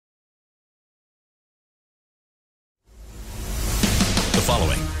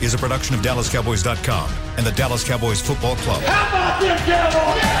following is a production of DallasCowboys.com and the Dallas Cowboys Football Club. How about them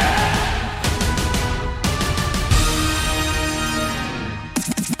Cowboys?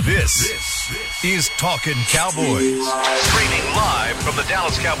 This is Talkin' Cowboys. Streaming live from the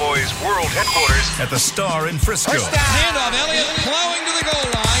Dallas Cowboys World Headquarters at the Star in Frisco. First down. Handoff. Elliott plowing to the goal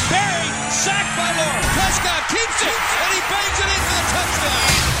line. Buried. Sacked by Lawrence. Prescott keeps it, and he bangs it in for the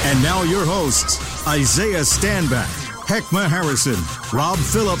touchdown. And now your hosts, Isaiah Stanback, Heckma Harrison, Rob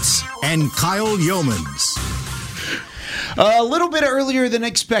Phillips, and Kyle Yeomans. A little bit earlier than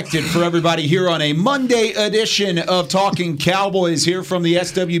expected for everybody here on a Monday edition of Talking Cowboys here from the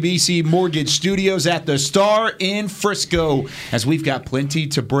SWBC Mortgage Studios at the Star in Frisco, as we've got plenty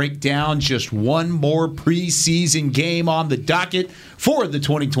to break down. Just one more preseason game on the docket for the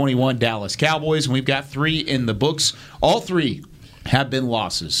 2021 Dallas Cowboys, and we've got 3 in the books. All 3 have been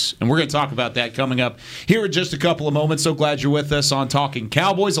losses. And we're going to talk about that coming up here in just a couple of moments. So glad you're with us on Talking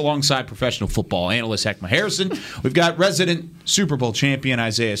Cowboys alongside professional football analyst Heckma Harrison. We've got resident Super Bowl champion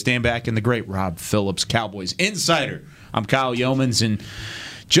Isaiah Stanback and the great Rob Phillips, Cowboys insider. I'm Kyle Yeomans, and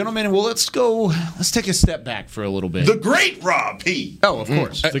gentlemen, well, let's take a step back for a little bit. The great Rob P. Oh, of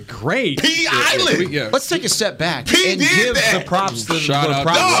course. The great P. Island. Yeah. Let's take a step back P and did give that. the props to Shout the out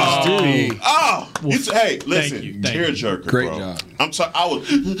props to is due. P. Oh, hey, listen, Thank you. tearjerker, Great bro. job. I'm sorry,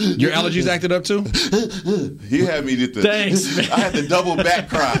 Your allergies acted up too? You had me at the. Thanks, man. I had to double back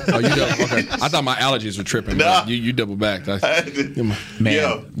cry. Oh, you double, okay. I thought my allergies were tripping. Nah. But you double backed. I had to, Man,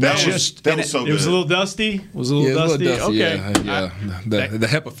 yo, that was so good. It was a little dusty. Yeah, it was a little dusty. Okay. Yeah. The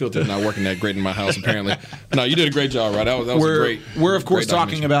HEPA filter is not working that great in my house, apparently. No, you did a great job, right? That was a great. We're of course great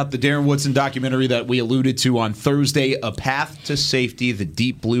talking about the Darren Woodson documentary that we alluded to on Thursday, A Path to Safety. The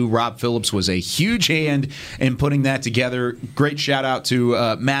Deep Blue. Rob Phillips was a huge hand in putting that together. Great shout out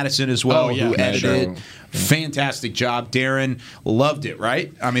to Madison as well, who edited it. Fantastic job, Darren. Loved it,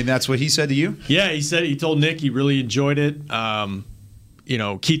 right? I mean, that's what he said to you? Yeah, he told Nick he really enjoyed it.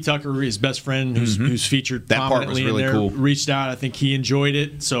 Keith Tucker, his best friend, who's featured That part was prominently really in there, cool. reached out. I think he enjoyed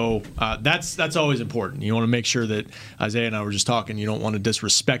it. So that's always important. You want to make sure that Isaiah and I were just talking. You don't want to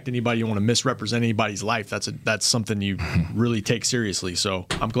disrespect anybody. You don't want to misrepresent anybody's life. That's something you really take seriously. So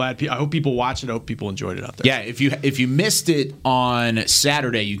I'm glad. I hope people watch it. I hope people enjoyed it out there. Yeah, if you missed it on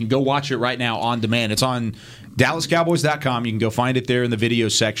Saturday, you can go watch it right now on demand. It's on DallasCowboys.com. You can go find it there in the video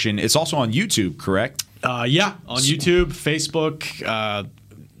section. It's also on YouTube, correct? Yeah, on YouTube, Facebook,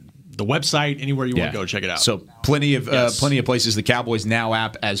 the website, anywhere you want to go, check it out. So plenty of places. The Cowboys Now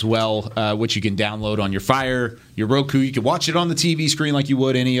app as well, which you can download on your Fire, your Roku. You can watch it on the TV screen like you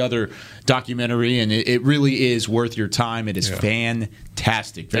would any other documentary, and it really is worth your time. It is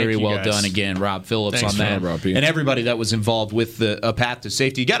fantastic. Very well done again, Rob Phillips. Thanks on that, Rob P. and everybody that was involved with the A Path to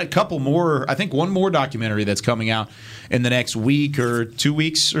Safety. You got a couple more. I think one more documentary that's coming out in the next week or 2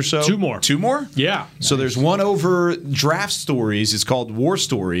 weeks or so. 2 more. 2 more? Yeah. So there's one over draft stories. It's called War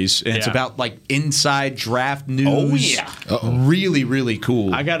Stories, and it's about like inside draft news. Oh yeah. Really, really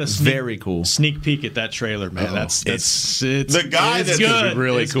cool. I got a very cool sneak peek at that trailer, man. It's the guy that's good.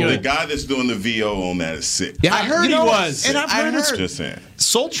 really It's cool. The good. guy that's doing the VO on that is sick. Yeah, I heard he was. and I've heard Just saying.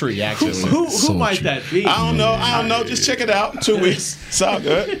 sultry actually. Who might that be? I don't know. Just check it out. 2 weeks. It's all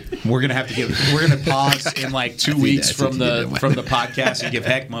good. We're gonna pause in like 2 weeks from the podcast and give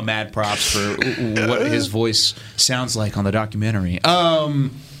Heckma mad props for what his voice sounds like on the documentary.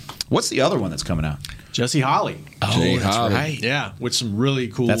 What's the other one that's coming out? Jesse Holly. Jay that's Holly. right. Yeah, with some really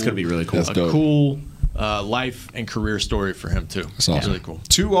cool. That's gonna be really cool. That's A dope. cool life and career story for him too. That's awesome. Really cool.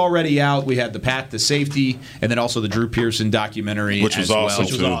 2 already out. We had The Path to Safety, and then also the Drew Pearson documentary, Which was as well. awesome,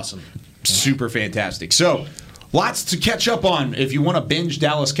 Which was too. awesome. Super fantastic. So, lots to catch up on. If you want to binge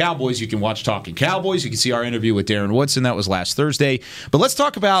Dallas Cowboys, you can watch Talking Cowboys. You can see our interview with Darren Woodson. That was last Thursday. But let's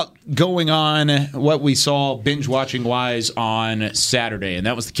talk about going on what we saw binge-watching wise on Saturday. And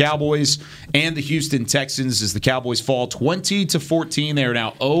that was the Cowboys and the Houston Texans as the Cowboys fall 20-14. They are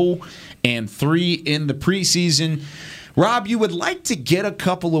now 0-3 in the preseason. Rob, you would like to get a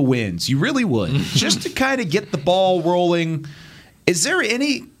couple of wins. You really would. Just to kind of get the ball rolling. Is there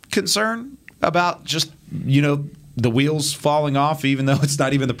any concern about just, the wheels falling off, even though it's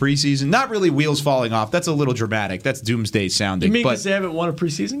not even the preseason? Not really wheels falling off. That's a little dramatic. That's doomsday sounding. You mean because they haven't won a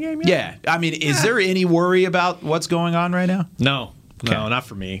preseason game yet? Yeah. I mean, is there any worry about what's going on right now? No, not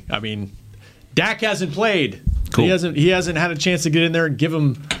for me. I mean, Dak hasn't played. Cool. He hasn't had a chance to get in there and give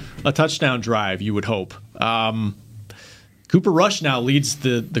him a touchdown drive, you would hope. Cooper Rush now leads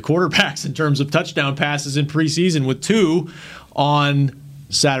the quarterbacks in terms of touchdown passes in preseason with 2 on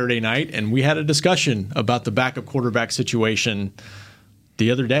Saturday night, and we had a discussion about the backup quarterback situation the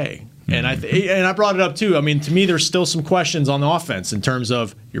other day. And I brought it up too. I mean, to me, there's still some questions on the offense in terms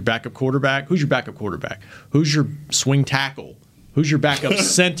of your backup quarterback. Who's your backup quarterback? Who's your swing tackle? Who's your backup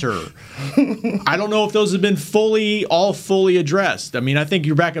center? I don't know if those have been fully addressed. I mean, I think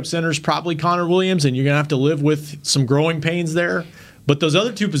your backup center is probably Connor Williams, and you're going to have to live with some growing pains there. But those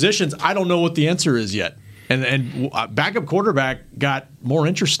other two positions, I don't know what the answer is yet. And backup quarterback got more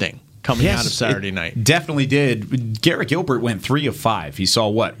interesting coming out of Saturday night. Definitely did. Garrett Gilbert went 3 of 5. He saw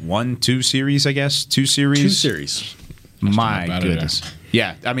what? 2 series, I guess? 2 series? 2 series. My goodness.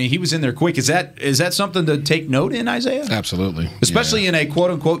 Yeah, I mean, he was in there quick. Is that something to take note in, Isaiah? Absolutely. Especially in a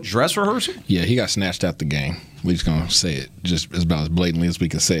quote-unquote dress rehearsal? Yeah, he got snatched out the game. We're just going to say it just about as blatantly as we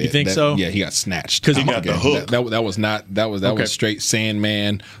can say it. You think so? Yeah, he got snatched. Because he got the hook. That was straight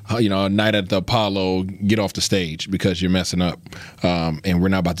Sandman, night at the Apollo, get off the stage because you're messing up. And we're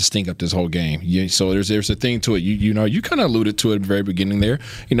not about to stink up this whole game. So there's a thing to it. You kind of alluded to it at the very beginning there.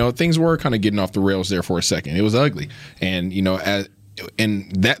 Things were kind of getting off the rails there for a second. It was ugly. And,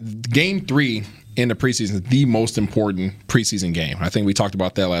 and that game 3 in the preseason is the most important preseason game. I think we talked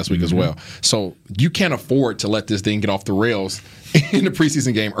about that last week as well. So you can't afford to let this thing get off the rails in the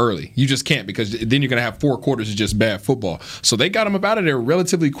preseason game early. You just can't, because then you're going to have 4 quarters of just bad football. So they got him up out of there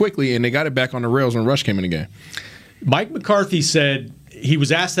relatively quickly, and they got it back on the rails when Rush came in the game. Mike McCarthy said, he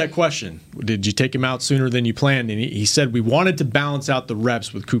was asked that question, did you take him out sooner than you planned? And he said, we wanted to balance out the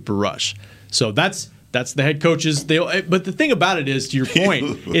reps with Cooper Rush. So that's the head coaches. But the thing about it is, to your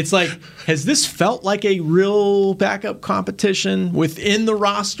point, it's like, has this felt like a real backup competition within the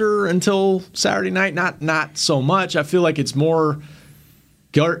roster until Saturday night? Not so much. I feel like it's more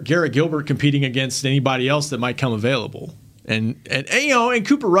Garrett Gilbert competing against anybody else that might come available. And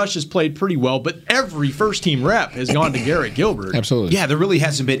Cooper Rush has played pretty well, but every first-team rep has gone to Garrett Gilbert. Absolutely. Yeah, there really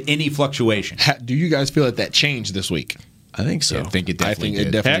hasn't been any fluctuation. Do you guys feel that changed this week? I think so. I think it definitely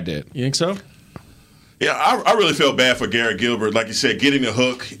did. You think so? Yeah, I really felt bad for Garrett Gilbert. Like you said, getting the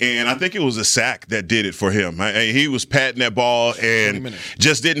hook, and I think it was a sack that did it for him. He was patting that ball and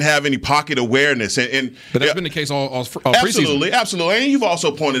just didn't have any pocket awareness. But that's been the case all absolutely, preseason. Absolutely. And you've also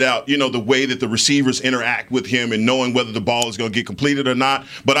pointed out, the way that the receivers interact with him and knowing whether the ball is going to get completed or not.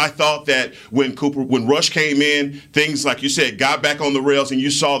 But I thought that when Rush came in, things, like you said, got back on the rails, and you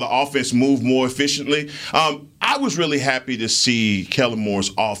saw the offense move more efficiently. I was really happy to see Kellen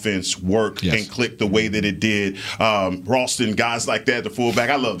Moore's offense work and click the way that it did. Ralston, guys like that, the fullback.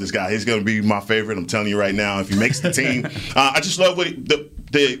 I love this guy. He's going to be my favorite. I'm telling you right now, if he makes the team. I just love what the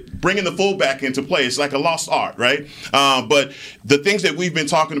bringing the fullback into play. It's like a lost art, right? But the things that we've been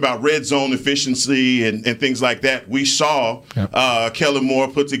talking about, red zone efficiency and things like that, we saw Kellen Moore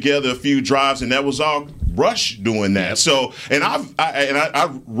put together a few drives, and that was all Rush doing that. So, and I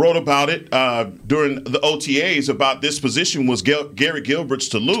wrote about it during the OTAs about this position was Garrett Gilbert's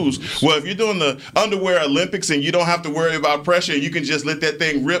to lose. Well, if you're doing the underwear Olympics and you don't have to worry about pressure, you can just let that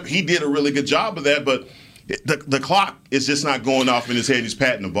thing rip. He did a really good job of that, but the clock is just not going off in his head. He's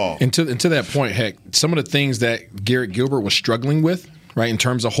patting the ball. And to that point, heck, some of the things that Garrett Gilbert was struggling with, right, in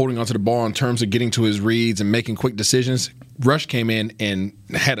terms of holding onto the ball, in terms of getting to his reads and making quick decisions, Rush came in and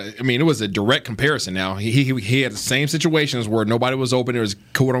it was a direct comparison now. He had the same situations where nobody was open. There was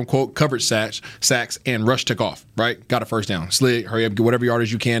quote-unquote coverage sacks, and Rush took off, right? Got a first down. Slid, hurry up, get whatever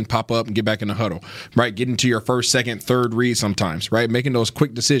yardage you can, pop up and get back in the huddle, right? Get into your first, second, third read sometimes, right? Making those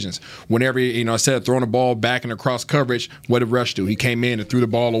quick decisions. Whenever, instead of throwing the ball back and across coverage, what did Rush do? He came in and threw the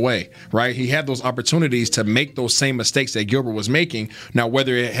ball away, right? He had those opportunities to make those same mistakes that Gilbert was making. Now,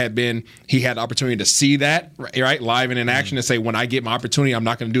 whether it had been he had the opportunity to see that, right, live and in action, and say, when I get my opportunity, I'm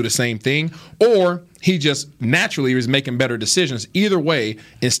not going to do the same thing, or he just naturally was making better decisions. Either way,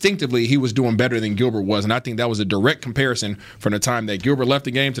 instinctively, he was doing better than Gilbert was, and I think that was a direct comparison from the time that Gilbert left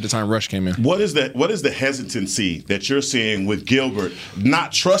the game to the time Rush came in. What is the hesitancy that you're seeing with Gilbert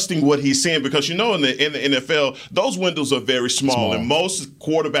not trusting what he's seeing? Because in the NFL, those windows are very small. And most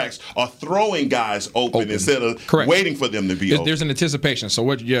quarterbacks are throwing guys open. Instead of waiting for them to be open. There's an anticipation. So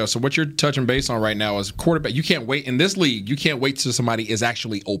what you're touching base on right now is quarterback. You can't wait in this league. You can't wait till somebody is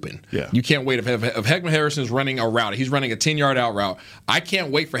actually open. Yeah. You can't wait if Heckman Harrison's running a route. He's running a 10-yard out route. I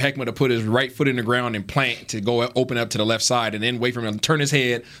can't wait for Heckman to put his right foot in the ground and plant to go open up to the left side, and then wait for him to turn his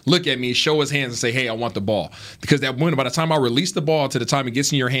head, look at me, show his hands, and say, hey, I want the ball. Because that window, by the time I release the ball to the time it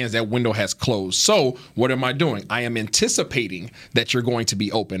gets in your hands, that window has closed. So what am I doing? I am anticipating that you're going to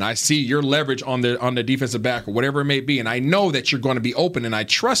be open. I see your leverage on the defensive back or whatever it may be, and I know that you're going to be open, and I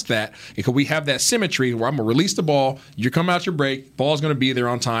trust that because we have that symmetry where I'm going to release the ball, you come out your break, ball's going to be there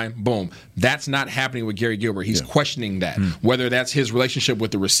on time, boom. That's not happening happening with Gary Gilbert. He's questioning that, whether that's his relationship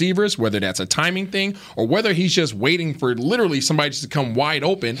with the receivers, whether that's a timing thing, or whether he's just waiting for literally somebody just to come wide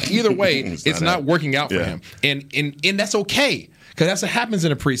open. Either way, it's not working out for him. And that's okay, because that's what happens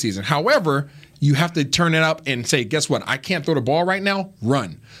in a preseason. However, you have to turn it up and say, guess what? I can't throw the ball right now.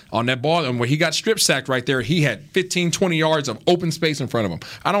 Run on that ball. And when he got strip sacked right there, he had 15, 20 yards of open space in front of him.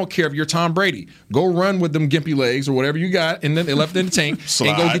 I don't care if you're Tom Brady. Go run with them gimpy legs or whatever you got, and then they left in the tank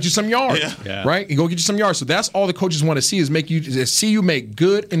and go get you some yards, right? And go get you some yards. So that's all the coaches want to see is see you make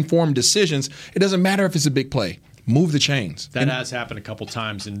good, informed decisions. It doesn't matter if it's a big play. Move the chains. That has happened a couple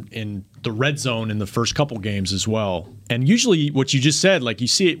times in the red zone in the first couple games as well. And usually what you just said, like you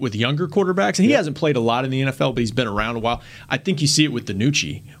see it with younger quarterbacks, and he hasn't played a lot in the NFL, but he's been around a while. I think you see it with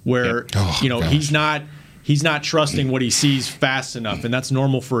DiNucci, where he's not trusting what he sees fast enough, and that's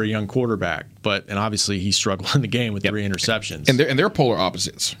normal for a young quarterback. And obviously he struggled in the game with 3 interceptions. And they're polar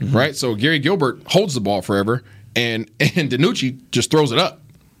opposites, right? So Gary Gilbert holds the ball forever, and DiNucci just throws it up.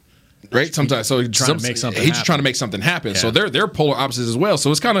 Right, sometimes he's just trying to make something happen. Yeah. So they're polar opposites as well. So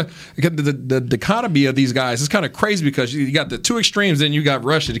it's kind of the dichotomy of these guys is kind of crazy, because you got the two extremes, then you got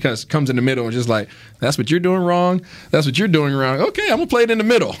Rush that kind of comes in the middle and just like, that's what you're doing wrong, that's what you're doing wrong. Okay, I'm gonna play it in the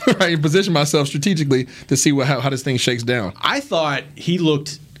middle, right? And position myself strategically to see how this thing shakes down. I thought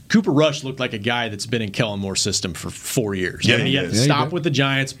Cooper Rush looked like a guy that's been in Kellen Moore's system for 4 years. Yeah, he had to stop with the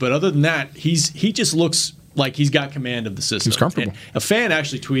Giants, but other than that, he just looks like he's got command of the system. He's comfortable. And a fan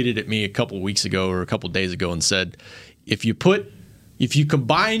actually tweeted at me a couple of weeks ago or a couple of days ago and said, if you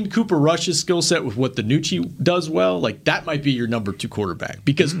combine Cooper Rush's skill set with what DiNucci does well, like that might be your number 2 quarterback,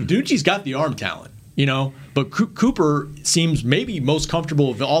 because DiNucci's got the arm talent, but Cooper seems maybe most comfortable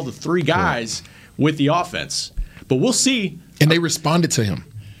of all the 3 guys with the offense. But we'll see. And they responded to him.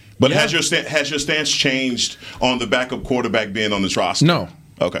 But has your stance changed on the backup quarterback being on this roster? No.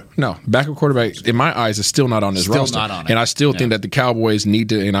 Okay. No, backup quarterback, in my eyes, is still not on this roster. Still not on it. And I still think that the Cowboys need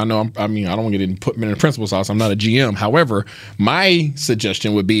to, and I don't want to get in put me in the principal's house. I'm not a GM. However, my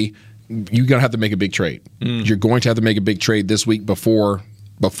suggestion would be you're going to have to make a big trade. You're going to have to make a big trade this week before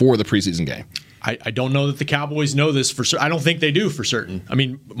the preseason game. I don't know that the Cowboys know this for certain. I don't think they do for certain. I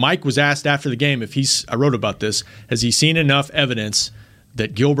mean, Mike was asked after the game I wrote about this, has he seen enough evidence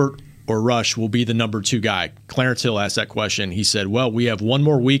that Gilbert or Rush will be the number 2 guy? Clarence Hill asked that question. He said, well, we have one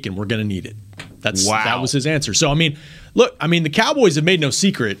more week and we're going to need it. That was his answer. So, the Cowboys have made no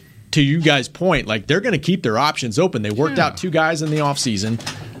secret, to you guys' point, like they're going to keep their options open. They worked out 2 guys in the offseason.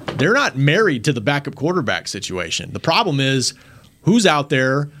 They're not married to the backup quarterback situation. The problem is who's out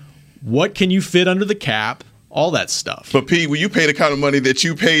there, what can you fit under the cap, all that stuff. But P, when you pay the kind of money that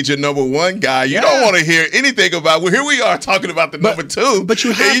you paid your number 1 guy, you don't want to hear anything about. Well, here we are talking about the number 2. But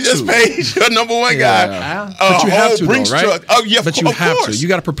you have and you just paid your number 1 guy. But you have to, though, right? Truck. Oh yeah, but you have to. You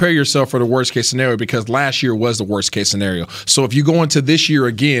got to prepare yourself for the worst case scenario, because last year was the worst case scenario. So if you go into this year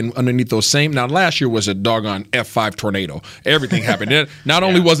again underneath those same. Now last year was a doggone F5 tornado. Everything happened. Not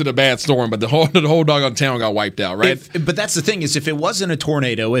only was it a bad storm, but the whole doggone town got wiped out. Right. But that's the thing, is if it wasn't a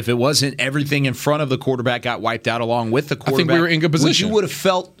tornado, if it wasn't everything in front of the quarterback got wiped out along with the quarterback, I think we were in good position. You would have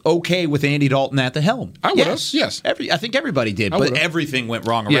felt okay with Andy Dalton at the helm. I would have. Yes. I think everybody did, but everything went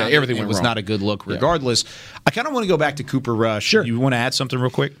wrong around. Yeah, everything it went was wrong. Not a good look regardless. I kind of want to go back to Cooper Rush. Sure. You want to add something real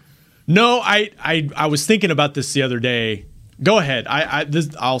quick? No, I was thinking about this the other day. Go ahead.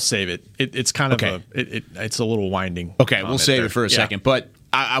 I'll save it. It's kind of it's a little winding. Okay, we'll save it for a second. But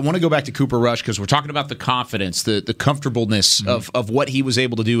I want to go back to Cooper Rush, because we're talking about the confidence, the comfortableness of what he was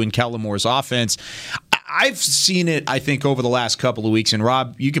able to do in Kellen Moore's offense. I've seen it, I think, over the last couple of weeks, and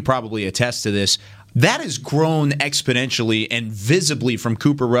Rob, you could probably attest to this. That has grown exponentially and visibly from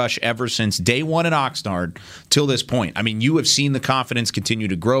Cooper Rush ever since day 1 in Oxnard till this point. I mean, you have seen the confidence continue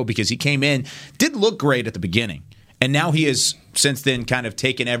to grow, because he came in, didn't look great at the beginning, and now he has since then kind of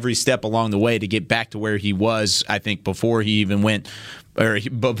taken every step along the way to get back to where he was, I think, before he even went, or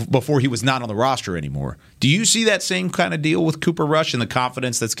before he was not on the roster anymore. Do you see that same kind of deal with Cooper Rush and the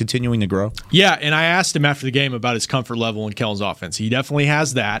confidence that's continuing to grow? Yeah, and I asked him after the game about his comfort level in Kellen's offense. He definitely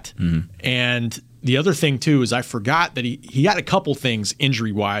has that. And the other thing, too, is I forgot that he had a couple things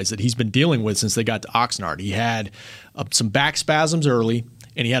injury-wise that he's been dealing with since they got to Oxnard. He had some back spasms early,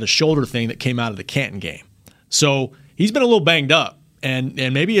 and he had a shoulder thing that came out of the Canton game. So he's been a little banged up, and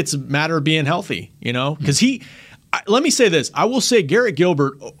maybe it's a matter of being healthy, because let me say this. I will say Garrett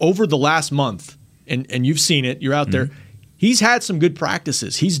Gilbert, over the last month, and you've seen it, you're out there, he's had some good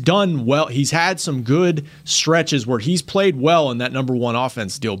practices. He's done well. He's had some good stretches where he's played well in that number 1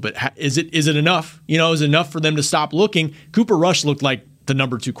 offense deal. But is it enough? Is it enough for them to stop looking? Cooper Rush looked like the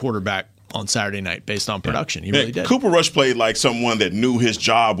number 2 quarterback on Saturday night based on production. He really did. Cooper Rush played like someone that knew his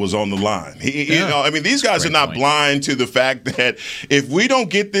job was on the line. These guys are not blind to the fact that if we don't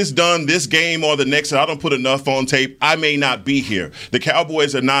get this done this game or the next, I don't put enough on tape, I may not be here. The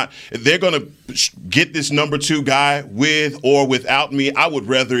Cowboys are not. They're going to get this number 2 guy with or without me. I would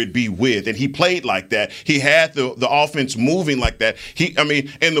rather it be with. And he played like that. He had the offense moving like that.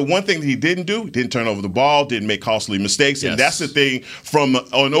 And the one thing that he didn't do, didn't turn over the ball, didn't make costly mistakes. Yes. And that's the thing from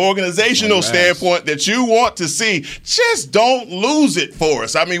an organizational standpoint that you want to see. Just don't lose it for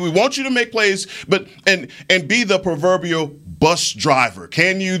us. I mean, we want you to make plays, but and be the proverbial bus driver.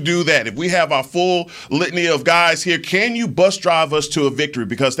 Can you do that? If we have our full litany of guys here, can you bus drive us to a victory?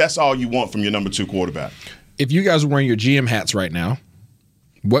 Because that's all you want from your number 2 quarterback. If you guys were wearing your GM hats right now,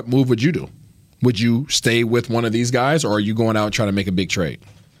 what move would you do? Would you stay with one of these guys, or are you going out and trying to make a big trade?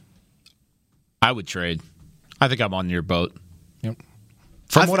 I would trade. I think I'm on your boat. Yep.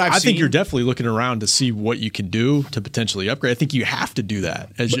 From what I've seen, I think you're definitely looking around to see what you can do to potentially upgrade. I think you have to do that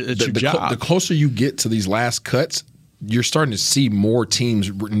as your job. The closer you get to these last cuts, you're starting to see more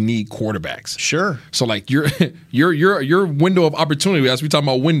teams need quarterbacks. Sure. So like your window of opportunity, as we talk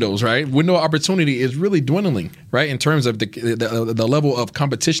about windows, right? Window of opportunity is really dwindling, right? In terms of the level of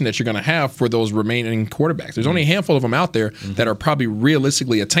competition that you're going to have for those remaining quarterbacks. There's only a handful of them out there that are probably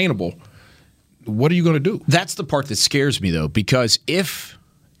realistically attainable. What are you going to do? That's the part that scares me, though, because if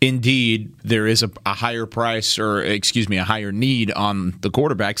indeed there is a higher price a higher need on the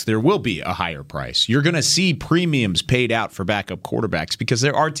quarterbacks, there will be a higher price. You're going to see premiums paid out for backup quarterbacks because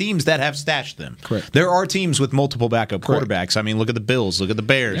there are teams that have stashed them. Correct. There are teams with multiple backup quarterbacks. I mean, look at the Bills, look at the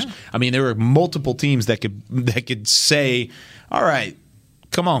Bears. Yeah. I mean, there are multiple teams that could say, all right,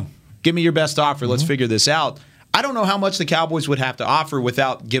 come on, give me your best offer. Let's figure this out. I don't know how much the Cowboys would have to offer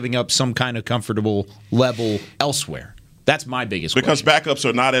without giving up some kind of comfortable level elsewhere. That's my biggest because question. Backups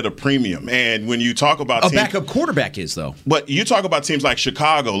are not at a premium. And when you talk about a backup quarterback is, though. But you talk about teams like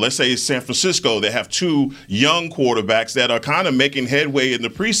Chicago, let's say San Francisco, that have 2 young quarterbacks that are kind of making headway in the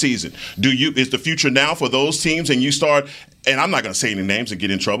preseason. Is the future now for those teams? And you start, and I'm not going to say any names and get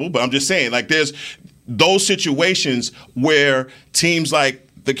in trouble, but I'm just saying, like, there's those situations where teams like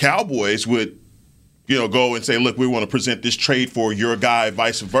the Cowboys would go and say, look, we want to present this trade for your guy,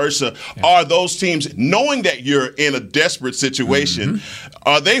 vice versa. Yeah. Are those teams, knowing that you're in a desperate situation,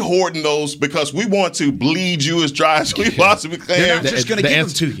 are they hoarding those because we want to bleed you as dry as we possibly can? They're not just going to give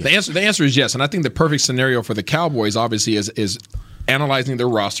them to you. The answer is yes. And I think the perfect scenario for the Cowboys, obviously, is analyzing their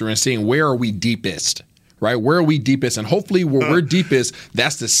roster and seeing where are we deepest. Right, where are we deepest? And hopefully where we're deepest,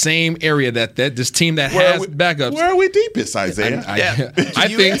 that's the same area that this team that has backups. Where are we deepest, Isaiah? I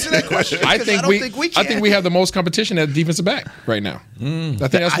think we have the most competition at defensive back right now. I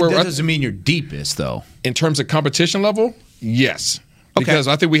think that's where that doesn't mean you're deepest, though. In terms of competition level, yes. Because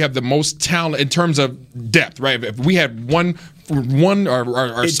I think we have the most talent in terms of depth, right? If we had one our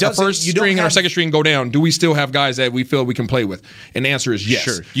first string and our second string go down, do we still have guys that we feel we can play with? And the answer is yes.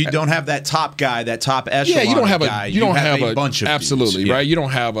 Sure. You don't have that top guy, that top echelon you don't have guy. You don't have a bunch of absolutely dudes. Right. You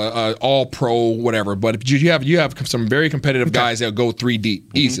don't have a all pro whatever, but you have some very competitive guys that go 3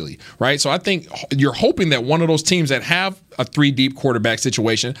 deep easily, right? So I think you're hoping that one of those teams that have a 3 deep quarterback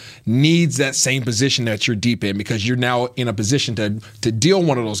situation needs that same position that you're deep in because you're now in a position to deal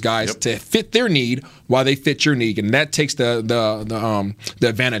one of those guys to fit their need while they fit your need, and that takes the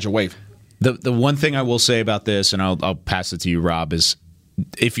advantage away. The one thing I will say about this, and I'll pass it to you, Rob, is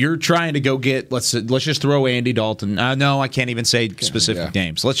if you're trying to go get let's just throw Andy Dalton. No, I can't even say specific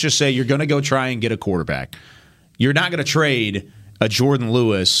names. Let's just say you're going to go try and get a quarterback. You're not going to trade a Jordan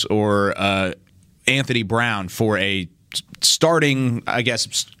Lewis or Anthony Brown for a starting, I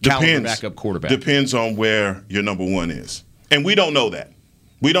guess, caliber backup quarterback. Depends on where your number 1 is, and we don't know that.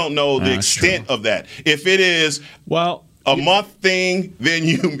 We don't know the extent of that. If it is a month thing, then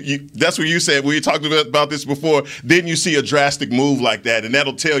you that's what you said. We talked about this before. Then you see a drastic move like that, and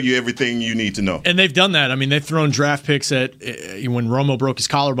that'll tell you everything you need to know. And they've done that. I mean, they've thrown draft picks at when Romo broke his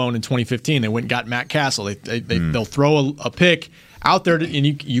collarbone in 2015. They went and got Matt Castle. They'll throw a pick out there,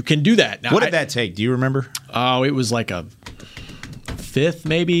 and you can do that. Now, what did that take? Do you remember? Oh, it was like a 5th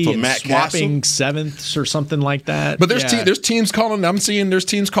maybe, for Matt swapping Castle? 7th or something like that. But there's teams calling. I'm seeing there's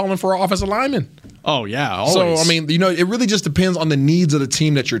teams calling for offensive linemen. Oh yeah, always. So I mean, it really just depends on the needs of the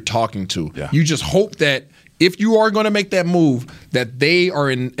team that you're talking to. Yeah. You just hope that if you are going to make that move, that they are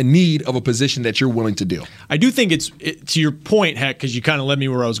in need of a position that you're willing to do. I do think it's to your point, Heck, because you kind of led me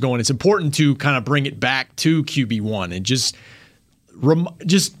where I was going. It's important to kind of bring it back to QB1 and just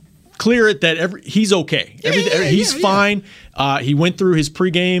clear it that he's okay. He's fine. He went through his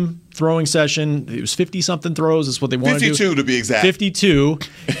pregame throwing session. It was 50-something throws. That's what they wanted to do. 52 to be exact. 52.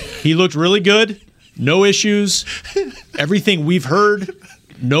 He looked really good. No issues. Everything we've heard,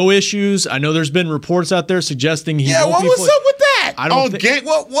 no issues. I know there's been reports out there suggesting he won't what be was up with that?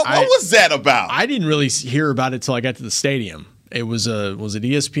 What was that about? I didn't really hear about it until I got to the stadium. It was it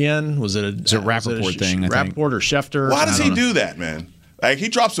ESPN? Was it a Rappaport thing? Rappaport or Schefter? Why does he do that, man? Like, he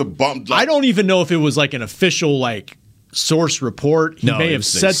drops a bump. I don't even know if it was like an official source report. He may have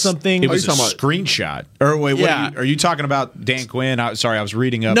said something. It was a screenshot. Or wait, are you talking about Dan Quinn? Sorry, I was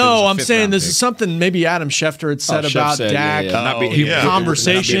reading up. No, I'm saying this is something maybe Adam Schefter had said about Dak.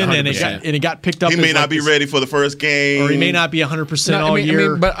 Conversation, and it got picked up. He may not be ready for the first game, or he may not be 100% all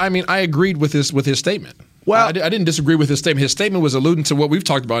year. But I agreed with his statement. Well, I didn't disagree with his statement. His statement was alluding to what we've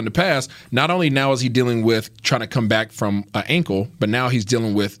talked about in the past. Not only now is he dealing with trying to come back from an ankle, but now he's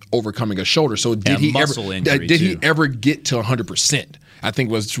dealing with overcoming a shoulder. So did he ever get to 100%? I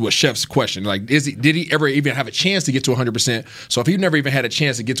think was Chef's question. Like, did he ever even have a chance to get to 100%? So if he never even had a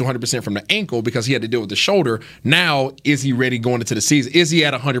chance to get to 100% from the ankle because he had to deal with the shoulder, now is he ready going into the season? Is he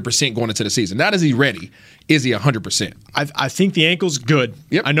at 100% going into the season? Not is he ready? Is he 100%? I think the ankle's good.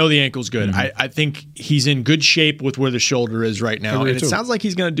 Yep. I know the ankle's good. Mm-hmm. I think he's in good shape with where the shoulder is right now. And it sounds like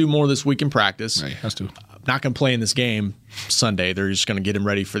he's going to do more this week in practice. Right, he has to. Not going to play in this game Sunday. They're just going to get him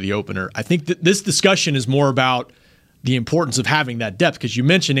ready for the opener. I think that this discussion is more about the importance of having that depth, because you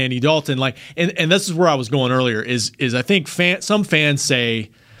mentioned Andy Dalton, and this is where I was going earlier. Is I think some fans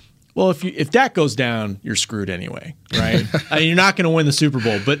say, well, if Dak goes down, you're screwed anyway, right? You're not going to win the Super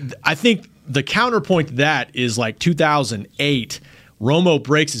Bowl. But I think the counterpoint to that is 2008, Romo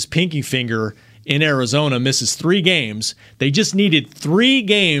breaks his pinky finger in Arizona, misses 3 games. They just needed 3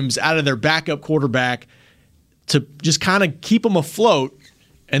 games out of their backup quarterback to just kind of keep them afloat.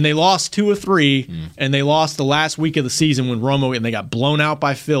 And they lost 2 or 3, and they lost the last week of the season when and they got blown out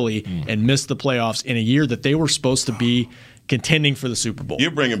by Philly and missed the playoffs in a year that they were supposed to be contending for the Super Bowl. You're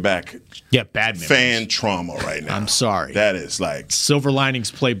bringing back bad fan trauma right now. I'm sorry. That is Silver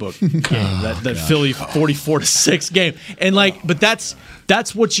Linings Playbook game, that Philly 44-6 game. And but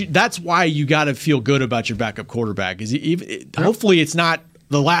that's why you got to feel good about your backup quarterback. Hopefully it's not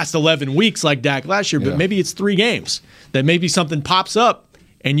the last 11 weeks like Dak last year, but maybe it's 3 games that maybe something pops up.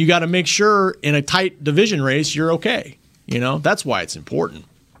 And you got to make sure in a tight division race you're okay. That's why it's important.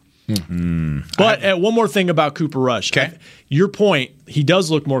 Mm-hmm. But one more thing about Cooper Rush. Okay. Your point, he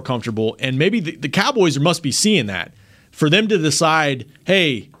does look more comfortable, and maybe the Cowboys must be seeing that. For them to decide,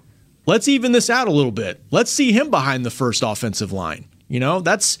 hey, let's even this out a little bit. Let's see him behind the first offensive line.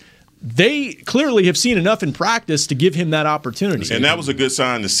 They clearly have seen enough in practice to give him that opportunity. And that was a good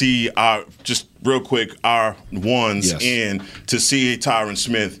sign to see our ones in, to see Tyron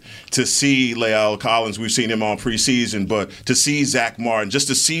Smith, to see La'el Collins. We've seen him on preseason, but to see Zach Martin, just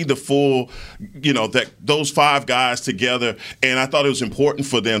to see the full, those 5 guys together. And I thought it was important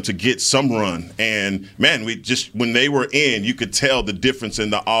for them to get some run. And man, when they were in, you could tell the difference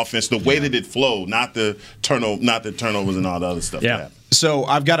in the offense, the way that it flowed, not the turnovers and all the other stuff. Yeah. So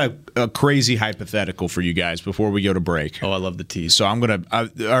I've got a crazy hypothetical for you guys before we go to break. Oh, I love the tease. So I'm gonna,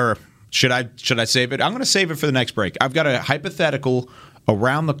 should I save it? I'm gonna save it for the next break. I've got a hypothetical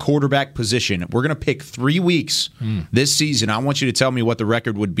around the quarterback position. We're gonna pick 3 weeks this season. I want you to tell me what the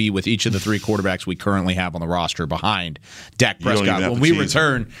record would be with each of the 3 quarterbacks we currently have on the roster behind Dak Prescott when we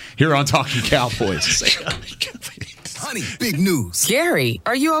return here on Talking Cowboys. Honey, big news. Gary,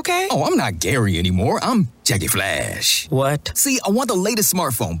 are you okay? Oh, I'm not Gary anymore. I'm Jackie Flash. What? See, I want the latest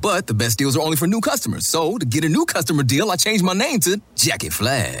smartphone, but the best deals are only for new customers. So, to get a new customer deal, I changed my name to Jackie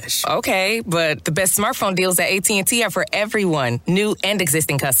Flash. Okay, but the best smartphone deals at AT&T are for everyone, new and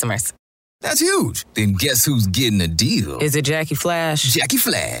existing customers. That's huge. Then guess who's getting a deal? Is it Jackie Flash? Jackie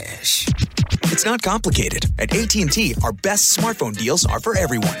Flash. It's not complicated. At AT&T, our best smartphone deals are for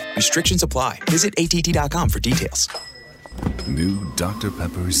everyone. Restrictions apply. Visit AT&T.com for details. New Dr.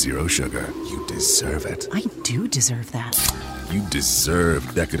 Pepper Zero Sugar. You deserve it. I do deserve that. You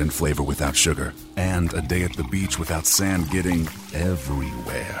deserve decadent flavor without sugar. And a day at the beach without sand getting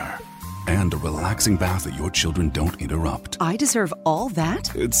everywhere. And a relaxing bath that your children don't interrupt. I deserve all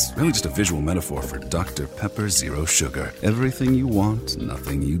that? It's really just a visual metaphor for Dr. Pepper Zero Sugar. Everything you want,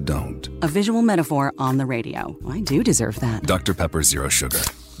 nothing you don't. A visual metaphor on the radio. I do deserve that. Dr. Pepper Zero Sugar.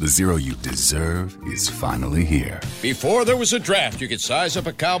 The zero you deserve is finally here. Before there was a draft, you could size up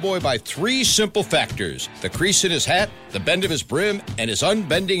a cowboy by 3 simple factors: the crease in his hat, the bend of his brim, and his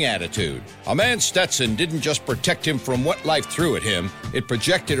unbending attitude. A man Stetson didn't just protect him from what life threw at him, it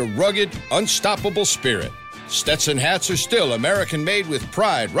projected a rugged, unstoppable spirit. Stetson hats are still American-made with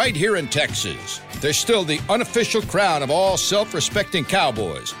pride right here in Texas. They're still the unofficial crown of all self-respecting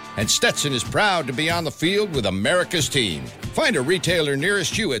cowboys, and Stetson is proud to be on the field with America's team. Find a retailer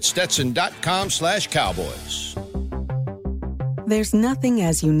nearest you at Stetson.com/cowboys. There's nothing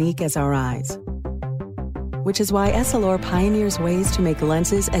as unique as our eyes, which is why Essilor pioneers ways to make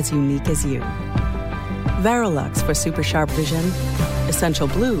lenses as unique as you. Varilux for super sharp vision, Essential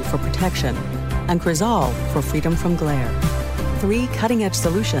Blue for protection, and Crizal for freedom from glare. 3 cutting-edge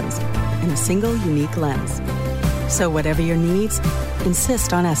solutions in a single unique lens. So whatever your needs,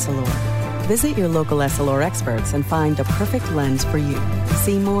 insist on Essilor. Visit your local Essilor experts and find the perfect lens for you.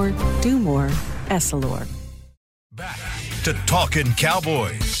 See more, do more, Essilor. Back to Talkin'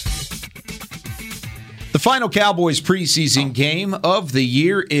 Cowboys. The final Cowboys preseason game of the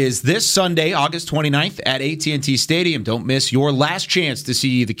year is this Sunday, August 29th at AT&T Stadium. Don't miss your last chance to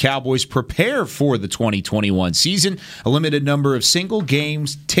see the Cowboys prepare for the 2021 season. A limited number of single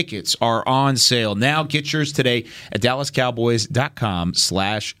games tickets are on sale now. Get yours today at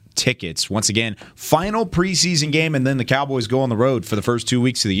DallasCowboys.com/tickets. Once again, final preseason game, and then the Cowboys go on the road for the first 2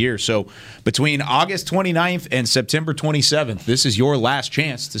 weeks of the year. So between August 29th and September 27th, this is your last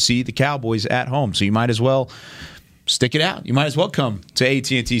chance to see the Cowboys at home. So you might as well stick it out. You might as well come to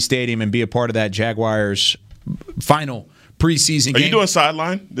AT&T Stadium and be a part of that Jaguars final preseason game. Are you doing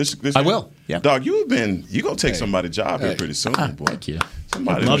sideline this I will. Yeah. Dog, you're going to take somebody's job here pretty soon, boy. Thank you.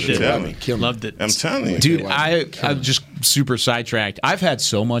 Somebody Loved it. Loved it. I'm telling you. Dude, I'm just super sidetracked. I've had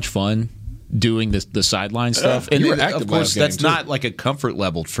so much fun doing the sideline stuff. And You were then, active of course, last that's game, too. not like a comfort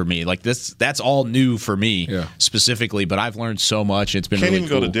level for me. Like that's all new for me specifically, but I've learned so much. It's been Can't really even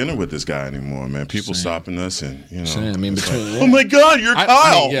cool. go to dinner with this guy anymore, man. People stopping us and, I mean, between, oh my God, you're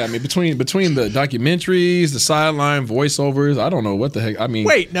Kyle. Between the documentaries, the sideline voiceovers, I don't know what the heck. I mean,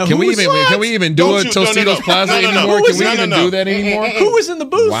 Wait, now can who we was even that? can we even do it Tostitos Plaza anymore? Can we even do that anymore? Who was in the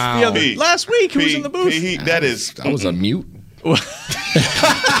booth Wow. last week? Who was in the booth? I was a mute.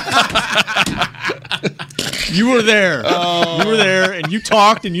 You were there. You were there, and you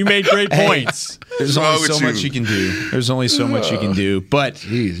talked, and you made great points. There's only so much you can do. There's only so much you can do. But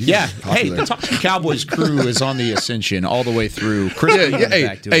yeah, hey, the Talking Cowboys crew is on the ascension all the way through. Chris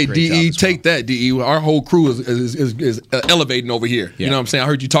Hey, DE, take that, DE. Our whole crew is elevating over here. You know what I'm saying? I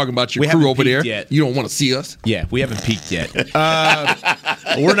heard you talking about your crew over there. Yet. You don't want to see us. Yeah, we haven't peaked yet.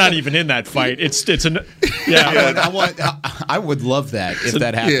 We're not even in that fight. I would love that if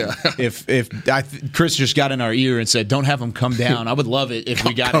that happened. Yeah. If Chris just got in our ear and said, "Don't have him come down," I would love it if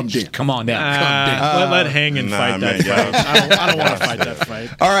we got him. Just come on down. Let Hangen fight that fight. I don't want to fight that fight.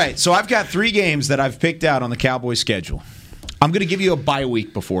 All right, so I've got 3 games that I've picked out on the Cowboys schedule. I'm going to give you a bye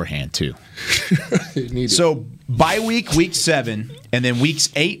week beforehand too. So bye week, week 7, and then weeks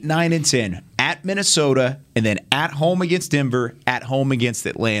 8, 9, and 10 at Minnesota, and then at home against Denver, at home against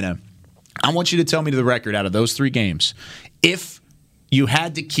Atlanta. I want you to tell me the record out of those 3 games. If you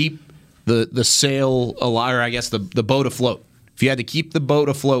had to keep the sail alive, or I guess the boat afloat. If you had to keep the boat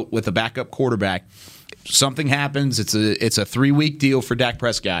afloat with a backup quarterback, something happens. It's a 3-week deal for Dak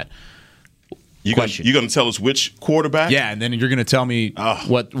Prescott. You're going to tell us which quarterback? Yeah, and then you're going to tell me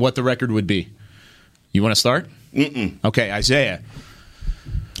what the record would be. You want to start? Mm-mm. Okay, Isaiah.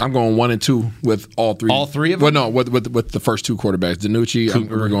 I'm going 1 and 2 with all 3. All 3 of them? Well, no, with the first 2 quarterbacks. DiNucci,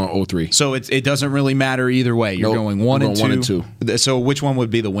 we're going 0-3. So it doesn't really matter either way. You're going 1 and 2. 1 and 2. So which one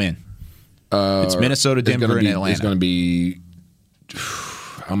would be the win? It's Minnesota, Denver, and Atlanta. It's going to be.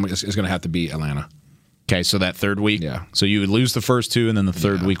 It's going to have to be Atlanta. Okay, so that 3rd week. Yeah. So you would lose the first 2, and then the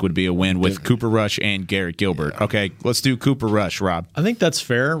 3rd week would be a win with Cooper Rush and Garrett Gilbert. Yeah. Okay, let's do Cooper Rush, Rob. I think that's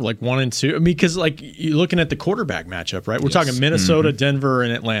fair, like 1 and 2. I mean, because like you're looking at the quarterback matchup, right? We're talking Minnesota, Denver,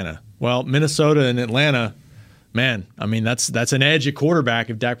 and Atlanta. Well, Minnesota and Atlanta, man, I mean that's an edge at quarterback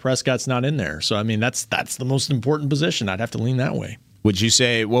if Dak Prescott's not in there. So I mean that's the most important position. I'd have to lean that way. Would you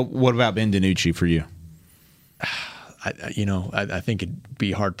say what about Ben DiNucci for you? I think it'd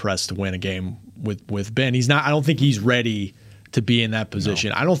be hard pressed to win a game with Ben. He's not. I don't think he's ready to be in that position.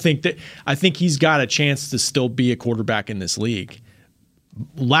 No. I think he's got a chance to still be a quarterback in this league.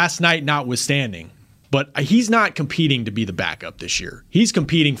 Last night notwithstanding, but he's not competing to be the backup this year. He's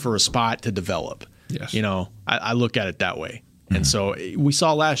competing for a spot to develop. Yes. I look at it that way. Mm-hmm. And so we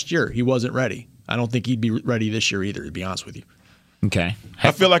saw last year he wasn't ready. I don't think he'd be ready this year either, to be honest with you. Okay.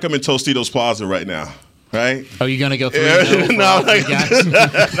 I feel like I'm in Tostitos Plaza right now. Right? Oh, you're going to go 3-0? No,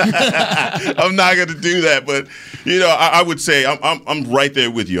 I'm not going to do that. But, I would say I'm right there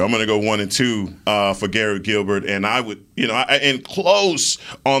with you. I'm going to go 1 and 2 for Garrett Gilbert. And I would, and close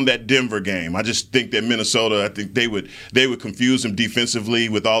on that Denver game. I just think that Minnesota, I think they would confuse them defensively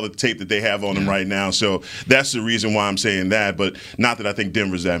with all the tape that they have on them right now. So that's the reason why I'm saying that. But not that I think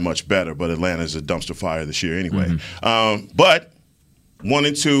Denver's that much better. But Atlanta's a dumpster fire this year anyway. Mm-hmm. But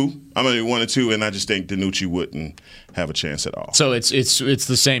 1-2. I'm going to be 1-2, and I just think DiNucci wouldn't have a chance at all. So it's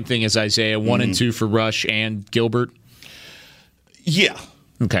the same thing as Isaiah, 1-2 for Rush and Gilbert? Yeah.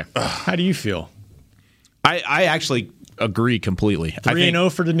 Okay. How do you feel? I actually agree completely.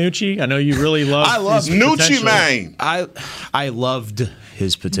 3-0 for DiNucci. I know you really love. I love DiNucci, man. I loved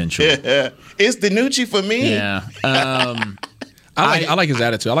his potential. Yeah. It's DiNucci for me. Yeah. I like his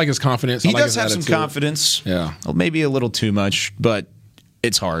attitude. I like his confidence. He I like does his have attitude. some confidence. Yeah. Well, maybe a little too much, but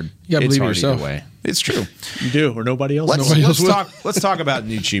it's hard. You gotta it's believe in hard yourself. either way. It's true. You do, or nobody else. Let's talk about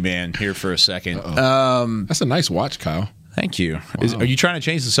Nucci, man, here for a second. That's a nice watch, Kyle. Thank you. Are you trying to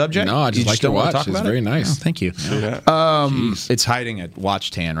change the subject? No, I just like your watch. Talk It's about very it? nice. Oh, thank you. It's hiding a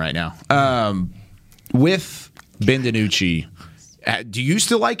watch tan right now. With Ben DiNucci, do you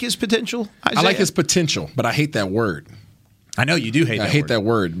still like his potential, Isaiah? I like his potential, but I hate that word. I know you do hate that word. I hate that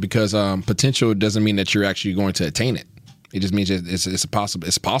word because potential doesn't mean that you're actually going to attain it. It just means it's possible.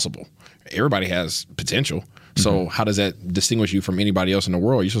 It's possible. Everybody has potential. So how does that distinguish you from anybody else in the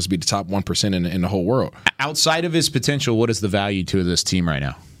world? You're supposed to be the top 1% in the whole world. Outside of his potential, what is the value to this team right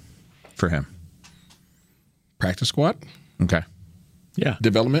now for him? Practice squad. Okay. Yeah.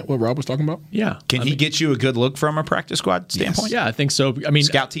 Development, what Rob was talking about? Yeah. Can he get you a good look from a practice squad standpoint? Yeah, I think so. I mean,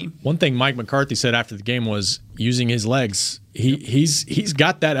 scout team. One thing Mike McCarthy said after the game was using his legs. He's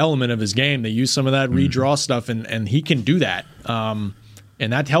got that element of his game. They use some of that redraw stuff, and he can do that.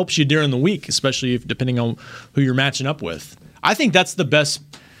 And that helps you during the week, especially depending on who you're matching up with. I think that's the best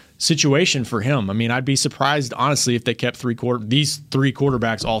situation for him. I mean, I'd be surprised, honestly, if they kept these three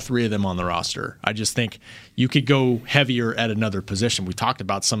quarterbacks, all three of them on the roster. I just think you could go heavier at another position. We talked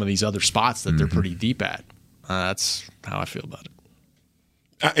about some of these other spots that they're pretty deep at. That's how I feel about it.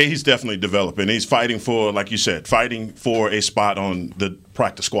 He's definitely developing. He's fighting for, like you said, fighting for a spot on the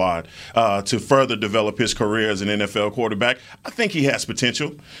practice squad to further develop his career as an NFL quarterback. I think he has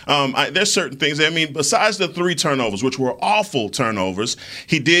potential. There's certain things. I mean, besides the 3 turnovers, which were awful turnovers,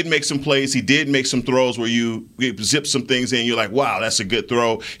 he did make some plays. He did make some throws where you zip some things in. You're like, wow, that's a good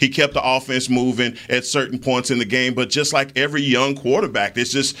throw. He kept the offense moving at certain points in the game. But just like every young quarterback,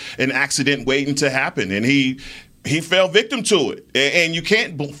 there's just an accident waiting to happen. And he fell victim to it, and you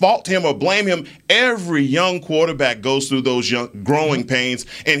can't fault him or blame him. Every young quarterback goes through those growing pains,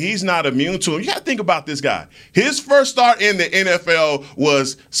 and he's not immune to them. You got to think about this guy. His first start in the NFL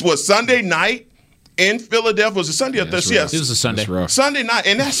was Sunday night in Philadelphia. Was it Sunday or Thursday? Yes, it was a Sunday. Sunday night,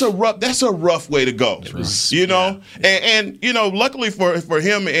 and that's a rough way to go. You know, and you know, luckily for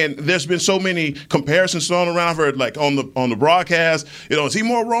him, and there's been so many comparisons thrown around. I've heard like on the broadcast, you know, is he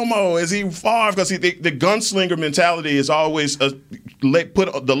more Romo? Is he Favre? Because the gunslinger mentality is always the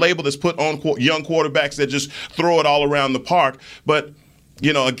label that's put on young quarterbacks that just throw it all around the park, but.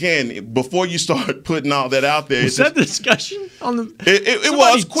 You know, again, before you start putting all that out there, was that the discussion on the? It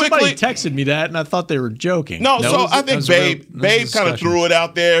was quickly. Somebody texted me that, and I thought they were joking. No, so I think Babe kind of threw it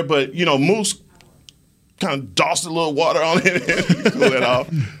out there, but you know, Moose kind of doused a little water on it and cool it off.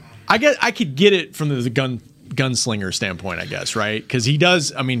 I could get it from the gunslinger standpoint, I guess, right? Because he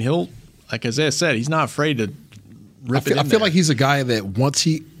does. I mean, he'll, like Isaiah said, he's not afraid to rip it in. I feel like he's a guy that once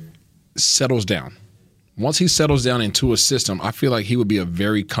he settles down. Once he settles down into a system, I feel like he would be a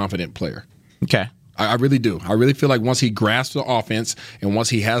very confident player. Okay. I really do. I really feel like once he grasps the offense and once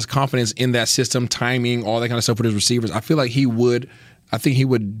he has confidence in that system, timing, all that kind of stuff with his receivers, I feel like he would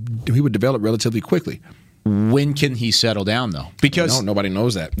develop relatively quickly. When can he settle down, though? Because nobody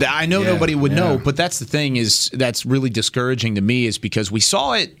knows that. I know nobody would know, but that's the thing that's really discouraging to me is because we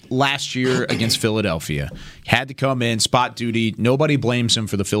saw it last year against Philadelphia. Had to come in, spot duty. Nobody blames him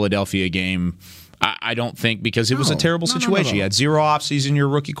for the Philadelphia game. I don't think, because it was a terrible situation. You had 0 offseason, you're a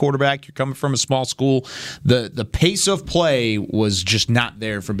rookie quarterback, you're coming from a small school. The pace of play was just not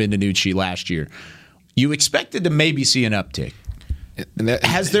there for Ben DiNucci last year. You expected to maybe see an uptick.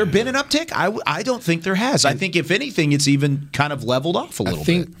 Has there been an uptick? I don't think there has. I think, if anything, it's even kind of leveled off a little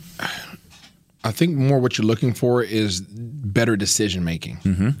bit. I think more what you're looking for is better decision making.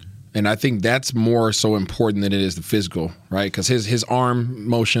 Mm-hmm. And I think that's more so important than it is the physical, right? Because his arm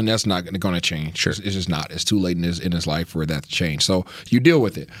motion, that's not going to change. Sure. It's just not. It's too late in his life for that to change. So you deal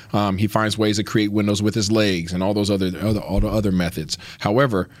with it. He finds ways to create windows with his legs and all those other methods.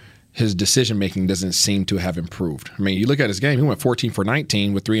 However, his decision-making doesn't seem to have improved. I mean, you look at his game, he went 14 for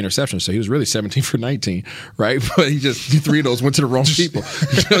 19 with 3 interceptions, so he was really 17 for 19, right? But 3 of those went to the wrong people.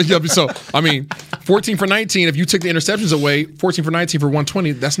 So, I mean, 14 for 19, if you took the interceptions away, 14 for 19 for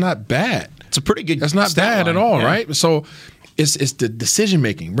 120, that's not bad. It's a pretty good That's not bad at all, right? So It's the decision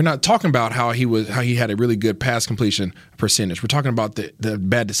making. We're not talking about how he had a really good pass completion percentage. We're talking about the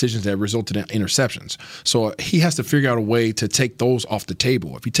bad decisions that resulted in interceptions. So he has to figure out a way to take those off the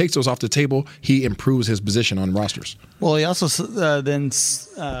table. If he takes those off the table, he improves his position on rosters. Well, he also then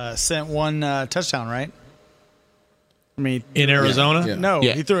sent one touchdown, right? I mean, in Arizona? Yeah. No,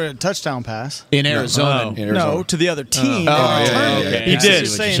 he threw a touchdown pass. In Arizona. No, to the other team. Okay. He did.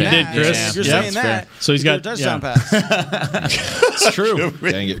 Saying that. Chris. You're saying that. So he's got a touchdown pass. It's true.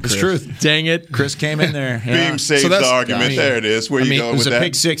 Dang it, Chris. It's truth. Dang it. Chris came in there. Beam saved the argument. There it is. Where you going with that? It was a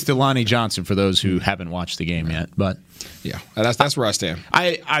pick six to Lonnie Johnson for those who haven't watched the game yet. But yeah, that's where I stand.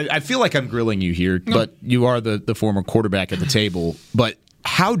 I feel like I'm grilling you here, but you are the former quarterback at the table. But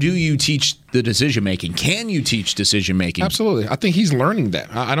how do you teach the decision making? Can you teach decision making? Absolutely. I think he's learning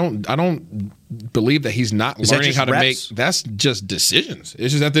that. I don't believe that he's not learning how to make. That's just decisions.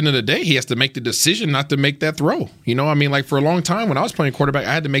 It's just at the end of the day, he has to make the decision not to make that throw. You know, I mean, like for a long time when I was playing quarterback,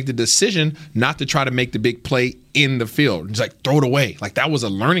 I had to make the decision not to try to make the big play in the field. Just like throw it away. Like that was a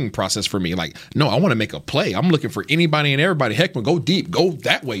learning process for me. Like, no, I want to make a play. I'm looking for anybody and everybody. Heck, go deep, go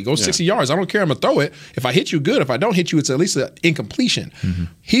that way, go 60 yards. I don't care. I'm gonna throw it. If I hit you, good. If I don't hit you, it's at least an incompletion. Mm-hmm.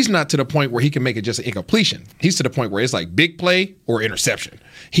 He's not to the point where he can make it just an incompletion. He's to the point where it's like big play or interception.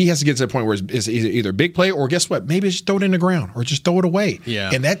 He has to get to the point where it's either big play or guess what? Maybe just throw it in the ground or just throw it away. Yeah.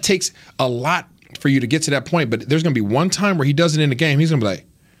 And that takes a lot for you to get to that point. But there's going to be one time where he does it in the game. He's going to be like,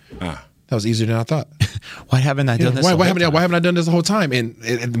 that was easier than I thought. Why haven't I done this? Why haven't I done this the whole time?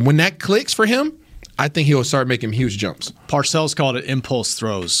 And when that clicks for him, I think he'll start making huge jumps. Parcells called it impulse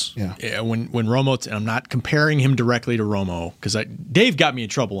throws. Yeah. When Romo, and I'm not comparing him directly to Romo because Dave got me in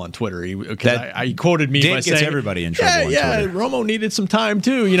trouble on Twitter. He quoted me Dave by saying, everybody in trouble on Twitter. Romo needed some time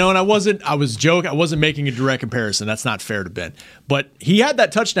too, and I was joking. I wasn't making a direct comparison. That's not fair to Ben. But he had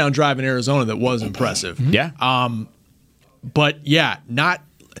that touchdown drive in Arizona that was impressive. Yeah. But yeah, not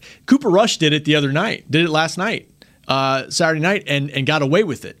Cooper Rush did it last night. Saturday night and got away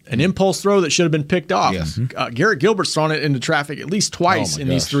with it. An impulse throw that should have been picked off. Yes. Garrett Gilbert's thrown it into traffic at least twice in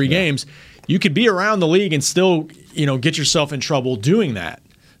these three games. You could be around the league and still, get yourself in trouble doing that.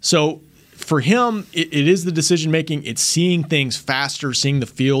 So for him, it is the decision making. It's seeing things faster, seeing the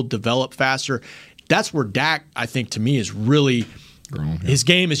field develop faster. That's where Dak, I think, to me, is really his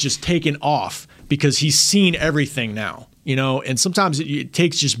game is just taken off because he's seen everything now. And sometimes it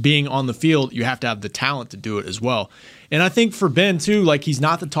takes just being on the field. You have to have the talent to do it as well. And I think for Ben, too, like he's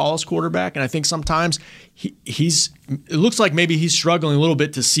not the tallest quarterback. And I think sometimes it looks like maybe he's struggling a little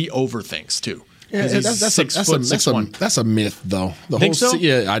bit to see over things, too. Yeah, that's a myth, though. Think so?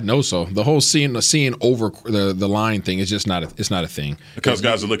 Yeah, I know so. The whole seeing over the line thing is just not a thing. Because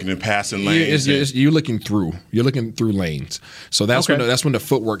guys are looking in passing lanes. You're looking through lanes. So that's when the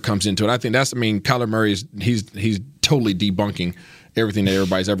footwork comes into it. I think Kyler Murray he's totally debunking everything that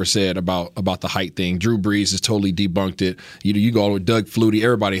everybody's ever said about the height thing. Drew Brees has totally debunked it. You go with Doug Flutie.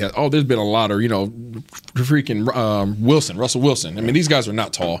 Everybody has. There's been a lot of freaking Russell Wilson. I mean, these guys are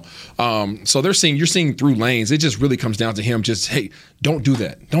not tall. So you're seeing through lanes. It just really comes down to him. Just hey, don't do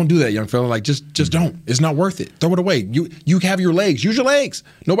that. Don't do that, young fella. Like just don't. It's not worth it. Throw it away. You have your legs. Use your legs.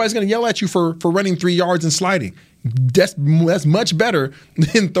 Nobody's gonna yell at you for running 3 yards and sliding. That's much better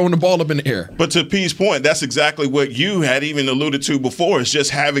than throwing the ball up in the air. But to P's point, that's exactly what you had even alluded to before. It's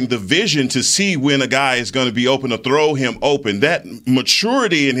just having the vision to see when a guy is going to be open, to throw him open. That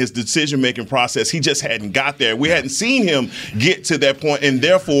maturity in his decision-making process, he just hadn't got there. We hadn't seen him get to that point, and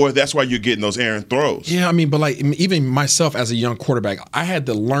therefore that's why you're getting those errant throws. Yeah, but like even myself as a young quarterback, I had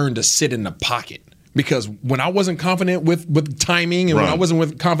to learn to sit in the pocket. Because when I wasn't confident with timing and when I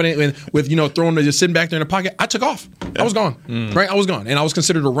wasn't confident with throwing just sitting back there in the pocket, I took off. I was gone. Right? I was gone. And I was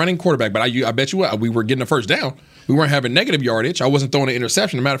considered a running quarterback. But I bet you what, we were getting a first down. We weren't having negative yardage. I wasn't throwing an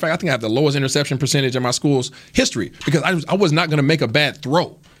interception. As a matter of fact, I think I have the lowest interception percentage in my school's history because I was not going to make a bad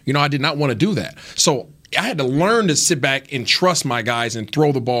throw. I did not want to do that. So I had to learn to sit back and trust my guys and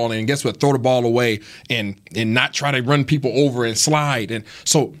throw the ball and guess what? Throw the ball away and not try to run people over and slide. And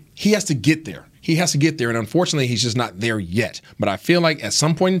so he has to get there. He has to get there, and unfortunately, he's just not there yet. But I feel like at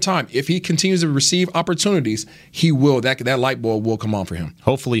some point in time, if he continues to receive opportunities, he will. That light bulb will come on for him.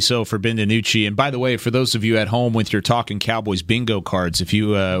 Hopefully so for Ben DiNucci. And by the way, for those of you at home with your Talking Cowboys bingo cards, if you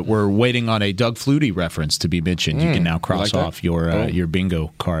were waiting on a Doug Flutie reference to be mentioned, you can now cross off your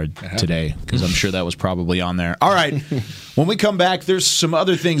bingo card today because I'm sure that was probably on there. All right. When we come back, there's some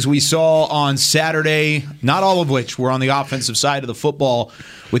other things we saw on Saturday, not all of which were on the offensive side of the football.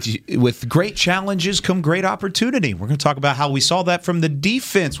 With great challenges come great opportunity. We're going to talk about how we saw that from the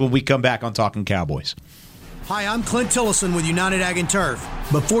defense when we come back on Talking Cowboys. Hi, I'm Clint Tillison with United Ag and Turf.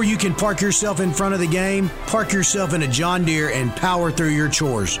 Before you can park yourself in front of the game, park yourself in a John Deere and power through your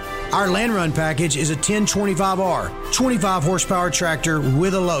chores. Our Land Run package is a 1025R, 25 horsepower tractor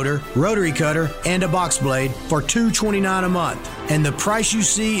with a loader, rotary cutter, and a box blade for $229 a month. And the price you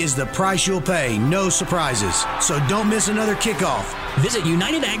see is the price you'll pay, no surprises. So don't miss another kickoff. Visit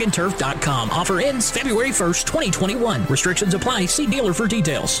UnitedAgAndTurf.com. Offer ends February 1st, 2021. Restrictions apply. See dealer for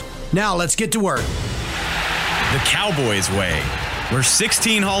details. Now let's get to work. The Cowboys way, where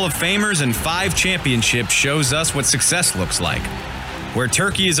 16 Hall of Famers and 5 championships shows us what success looks like. Where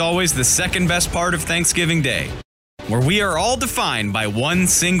turkey is always the second best part of Thanksgiving Day. Where we are all defined by one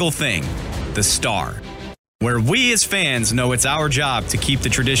single thing, the star. Where we as fans know it's our job to keep the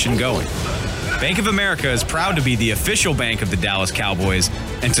tradition going. Bank of America is proud to be the official bank of the Dallas Cowboys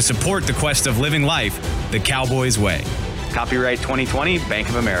and to support the quest of living life the Cowboys way. Copyright 2020, Bank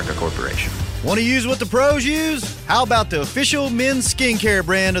of America Corporation. Want to use what the pros use? How about the official men's skincare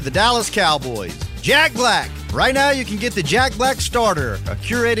brand of the Dallas Cowboys, Jack Black? Right now, you can get the Jack Black Starter, a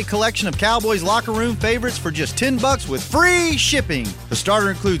curated collection of Cowboys locker room favorites for just $10 with free shipping. The starter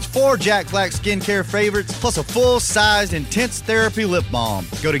includes 4 Jack Black skincare favorites, plus a full-sized intense therapy lip balm.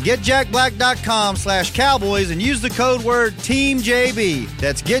 Go to getjackblack.com/Cowboys and use the code word TEAMJB.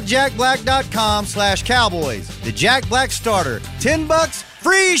 That's getjackblack.com/Cowboys. The Jack Black Starter, $10,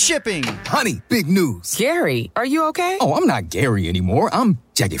 free shipping. Honey, big news. Gary, are you okay? Oh, I'm not Gary anymore. I'm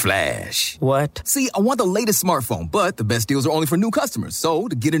Jackie Flash. What? See, I want the latest smartphone, but the best deals are only for new customers. So,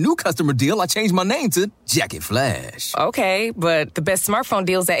 to get a new customer deal, I changed my name to Jackie Flash. Okay, but the best smartphone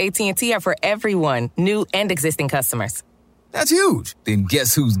deals at AT&T are for everyone, new and existing customers. That's huge. Then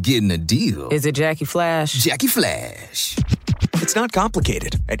guess who's getting a deal? Is it Jackie Flash? Jackie Flash. It's not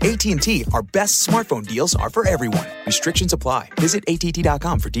complicated. At AT&T, our best smartphone deals are for everyone. Restrictions apply. Visit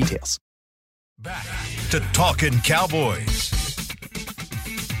att.com for details. Back to Talking Cowboys.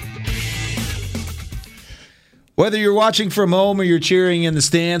 Whether you're watching from home or you're cheering in the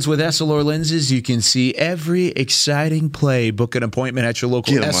stands with Essilor lenses, you can see every exciting play. Book an appointment at your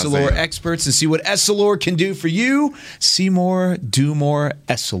local Essilor experts and see what Essilor can do for you. See more, do more,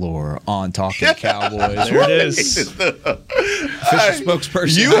 Essilor on Talking Cowboys. There it is. Official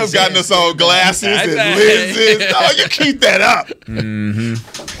spokesperson. You have gotten us all glasses and lenses. Oh, you keep that up.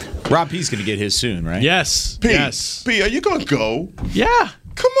 Mm-hmm. Rob P's going to get his soon, right? Yes. P, yes. P, are you going to go? Yeah.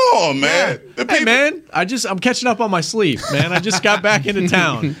 Come on, man. Yeah. Hey, man, I'm catching up on my sleep, man. I just got back into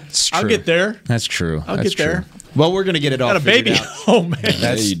town. I'll get there. That's true. I'll get there. Well, we're going to get it all got a baby. Oh,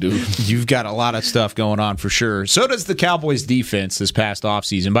 man. You do. You've got a lot of stuff going on for sure. So does the Cowboys defense this past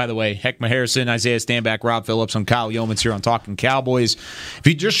offseason. By the way, Heckma Harrison, Isaiah Stanback, Rob Phillips, and Kyle Yeomans here on Talking Cowboys. If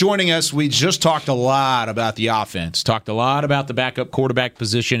you're just joining us, we just talked a lot about the offense, talked a lot about the backup quarterback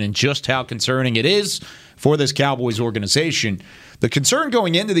position and just how concerning it is for this Cowboys organization. The concern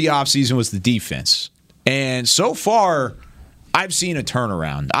going into the offseason was the defense. And so far, I've seen a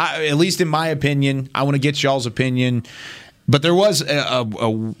turnaround. At least in my opinion. I want to get y'all's opinion. But there was a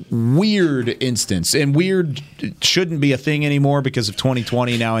weird instance. And weird shouldn't be a thing anymore because of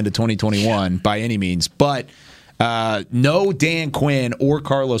 2020 now into 2021 by any means. But no Dan Quinn or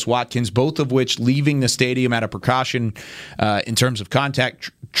Carlos Watkins, both of which leaving the stadium out of precaution in terms of contact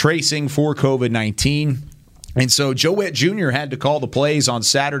tracing for COVID-19. And so Joe Witt Jr. had to call the plays on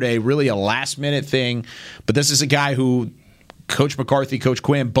Saturday, really a last-minute thing. But this is a guy who Coach McCarthy, Coach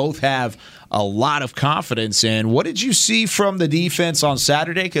Quinn both have a lot of confidence in. What did you see from the defense on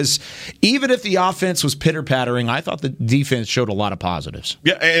Saturday? Because even if the offense was pitter-pattering, I thought the defense showed a lot of positives.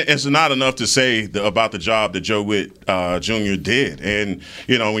 Yeah, and it's not enough to say about the job that Joe Witt Jr. did. And,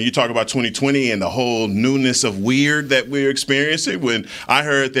 you know, when you talk about 2020 and the whole newness of weird that we're experiencing, when I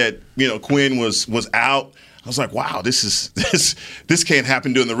heard that, you know, Quinn was out, I was like, wow, this can't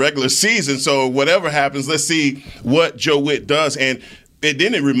happen during the regular season. So whatever happens, let's see what Joe Witt does. And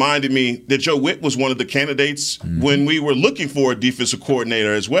it reminded me that Joe Witt was one of the candidates when we were looking for a defensive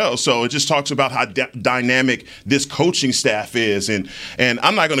coordinator as well. So it just talks about how dynamic this coaching staff is. And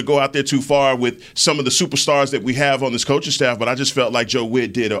I'm not going to go out there too far with some of the superstars that we have on this coaching staff, but I just felt like Joe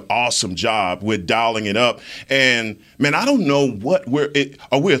Witt did an awesome job with dialing it up. And, man, I don't know what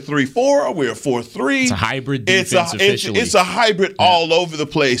are we a 3-4? Are we a 4-3? It's a hybrid defense officially. It's a hybrid all over the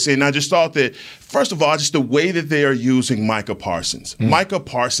place. And I just thought that, first of all, just the way that they are using Micah Parsons. Micah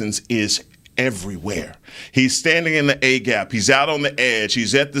Parsons is everywhere. He's standing in the A gap. He's out on the edge.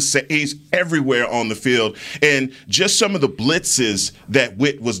 He's everywhere on the field. And just some of the blitzes that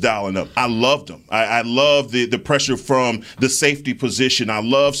Witt was dialing up, I loved them. I love the pressure from the safety position. I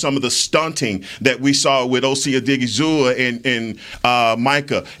love some of the stunting that we saw with Osi Odighizuwa and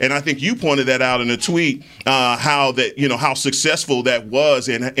Micah. And I think you pointed that out in a tweet, how successful that was.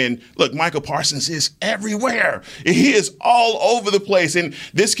 And look, Micah Parsons is everywhere. He is all over the place. And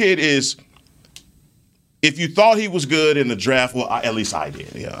this kid is. If you thought he was good in the draft, well, at least I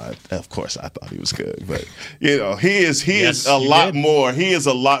did. Yeah, of course I thought he was good, but he is a lot more. He is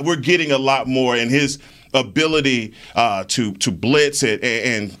a lot. We're getting a lot more in his ability to blitz it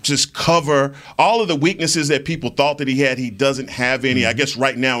and just cover all of the weaknesses that people thought that he had. He doesn't have any, I guess,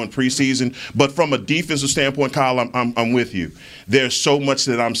 right now in preseason. But from a defensive standpoint, Kyle, I'm with you. There's so much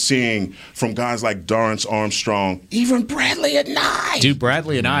that I'm seeing from guys like Dorrance Armstrong, even Bradley Anae. Dude,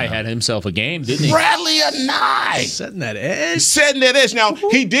 Bradley Anae had himself a game, didn't he? Bradley Anae. Setting that edge. Setting that edge. Now,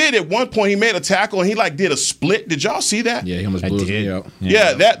 he did at one point, he made a tackle and he did a split. Did y'all see that? Yeah, he almost blew me out.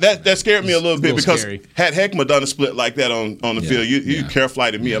 Yeah, that scared me a little bit because scary. Had Heckma done a split like that on the field, you care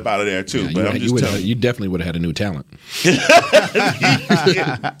flighted me up out of there too. Yeah, but I'm just telling you definitely would have had a new talent.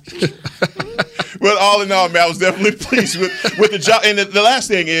 Well, all in all, man, I was definitely pleased with the job. And the last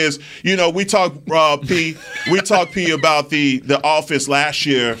thing is, we talked P about the offense last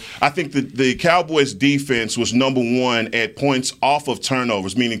year. I think the Cowboys defense was number one at points off of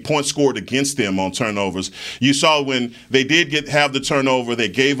turnovers, meaning points scored against them on turnovers. You saw when they did have the turnover, they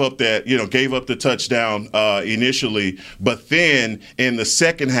gave up the touchdown initially, but then in the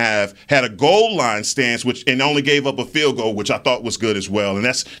second half had a goal line stance, and only gave up a field goal, which I thought was good as well. And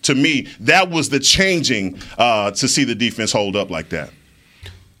that's, to me, that was the changing to see the defense hold up like that.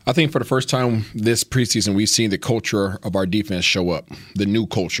 I think for the first time this preseason, we've seen the culture of our defense show up. The new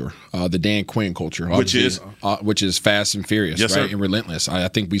culture, the Dan Quinn culture, which is fast and furious, yes, right, sir. and relentless. I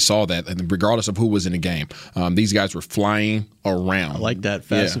think we saw that, and regardless of who was in the game, these guys were flying around. I like that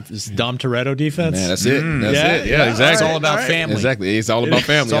fast. It's Dom Toretto defense. Man, that's it. That's it. Yeah, exactly. It's all about family. Exactly. It's all about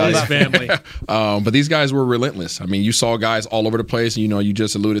family. It's all about family. But these guys were relentless. I mean, you saw guys all over the place. You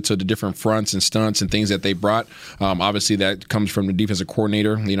just alluded to the different fronts and stunts and things that they brought. Obviously, that comes from the defensive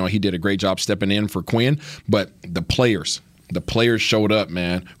coordinator. He did a great job stepping in for Quinn. But the players showed up,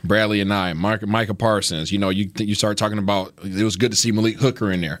 man. Bradley Anae, Micah Parsons. You start talking about. It was good to see Malik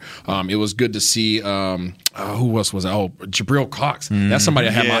Hooker in there. It was good to see. Who else was it? Oh, Jabril Cox. That's somebody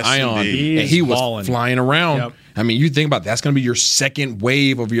I had my eye on, and he was flying around. Yep. I mean, you think about that's going to be your second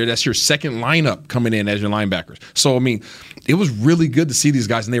wave that's your second lineup coming in as your linebackers. So I mean, it was really good to see these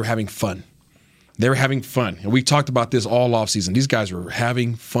guys, and they were having fun. They were having fun. And we talked about this all offseason. These guys were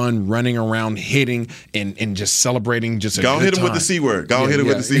having fun, running around, hitting, and just celebrating just a good time. Go hit him with the C word. Go hit him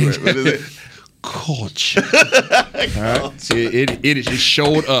with the C word. What is it? Coach. Right? It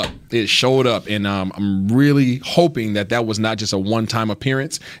showed up. It showed up. And I'm really hoping that was not just a one-time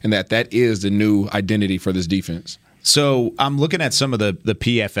appearance and that is the new identity for this defense. So I'm looking at some of the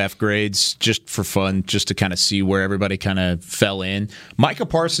PFF grades just for fun, just to kind of see where everybody kind of fell in. Micah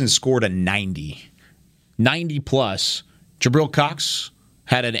Parsons scored a 90 plus. Jabril Cox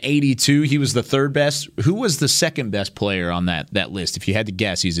had an 82. He was the third best. Who was the second best player on that list? If you had to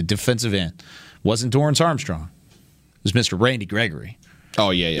guess, he's a defensive end. Wasn't Dorrance Armstrong. It was Mr. Randy Gregory.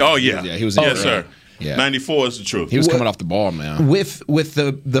 Oh, yeah. Oh, yeah. He was yes, sir. Yeah. 94 is the truth. He was coming off the ball, man. With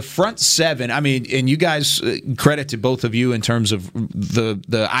the front seven, I mean, and you guys, credit to both of you in terms of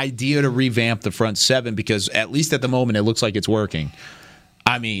the idea to revamp the front seven, because at least at the moment it looks like it's working.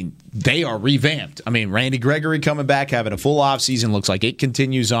 I mean, they are revamped. I mean, Randy Gregory coming back, having a full offseason, looks like it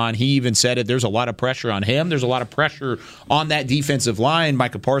continues on. He even said it. There's a lot of pressure on him. There's a lot of pressure on that defensive line.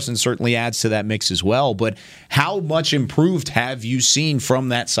 Micah Parsons certainly adds to that mix as well. But how much improved have you seen from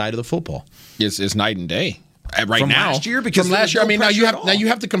that side of the football? It's night and day. Right from now, last year, because from last year, I mean, now you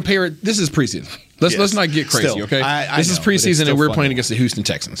have to compare it. This is preseason. Let's not get crazy, still, okay? I this know, is preseason, and we're playing funny. against the Houston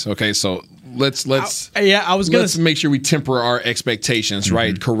Texans. Okay, so let's make sure we temper our expectations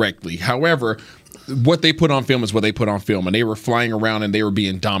right correctly. However, what they put on film is what they put on film, and they were flying around and they were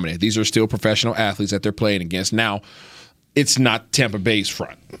being dominant. These are still professional athletes that they're playing against. Now, it's not Tampa Bay's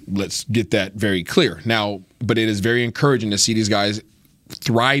front. Let's get that very clear. Now, but it is very encouraging to see these guys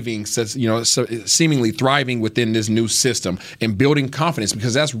thriving, seemingly thriving within this new system and building confidence,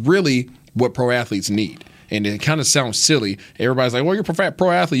 because that's really what pro athletes need. and it kind of sounds silly. Everybody's like, well, you're a pro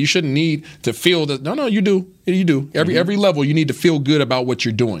athlete. You shouldn't need to feel that. No, you do. You do. Every level, you need to feel good about what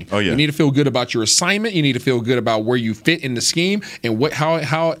you're doing. Oh, yeah. You need to feel good about your assignment. You need to feel good about where you fit in the scheme and how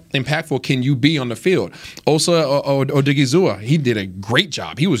impactful can you be on the field. Osa Odigizua, he did a great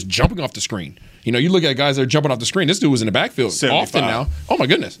job. He was jumping off the screen. You look at guys that are jumping off the screen. This dude was in the backfield 75. often now. Oh, my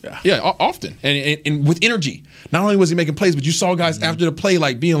goodness. Yeah, often. And with energy. Not only was he making plays, but you saw guys after the play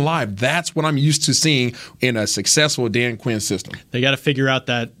like being live. That's what I'm used to seeing in a successful Dan Quinn system. They got to figure out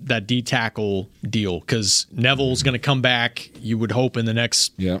that D-tackle deal because Neville's going to come back, you would hope, in the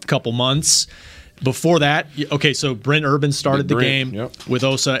next couple months. Before that, so Brent Urban started the game with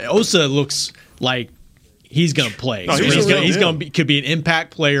Osa. Osa looks like he's going to play. No, he's going to could be an impact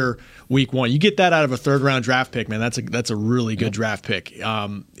player week one. You get that out of a third-round draft pick, man. That's a really good draft pick.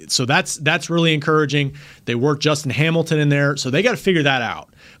 So that's really encouraging. They worked Justin Hamilton in there, so they got to figure that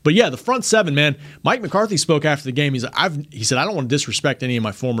out. But yeah, the front seven, man. Mike McCarthy spoke after the game. He said, I don't want to disrespect any of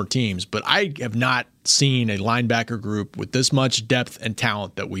my former teams, but I have not seen a linebacker group with this much depth and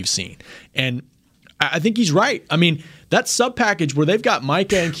talent that we've seen. And I think he's right. I mean, that sub package where they've got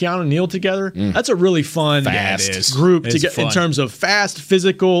Micah and Keanu Neal together, that's a really fun group to get in terms of fast,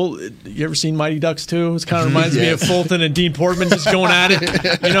 physical. You ever seen Mighty Ducks 2? It kind of reminds me of Fulton and Dean Portman just going at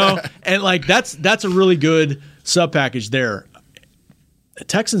it, And like that's a really good sub package there. The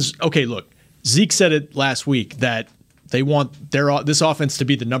Texans, look, Zeke said it last week that they want this offense to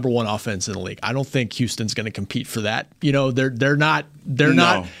be the number one offense in the league. I don't think Houston's going to compete for that. They're not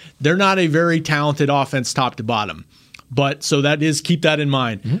a very talented offense top to bottom. But so keep that in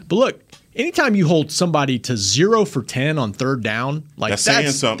mind. Mm-hmm. But look, anytime you hold somebody to 0 for 10 on third down, like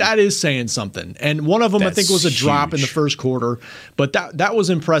that is saying something. And one of them I think was a drop in the first quarter, but that was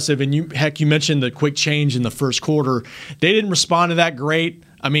impressive. And you mentioned the quick change in the first quarter. They didn't respond to that great.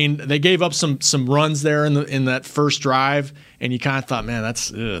 I mean, they gave up some runs there in that first drive, and you kind of thought, man, that's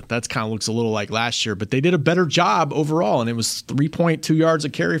kind of looks a little like last year. But they did a better job overall, and it was 3.2 yards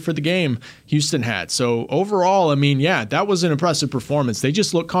a carry for the game Houston had. So overall, I mean, yeah, that was an impressive performance. They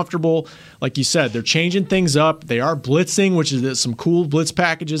just look comfortable, like you said. They're changing things up. They are blitzing, which is some cool blitz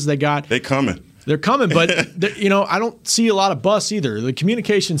packages they got. They're coming, but I don't see a lot of busts either. The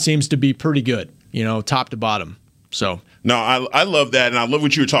communication seems to be pretty good, top to bottom. So. No, I love that, and I love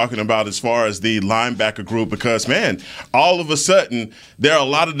what you were talking about as far as the linebacker group because, man, all of a sudden there are a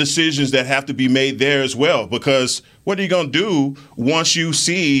lot of decisions that have to be made there as well because what are you going to do once you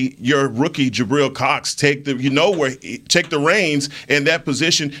see your rookie Jabril Cox take the reins in that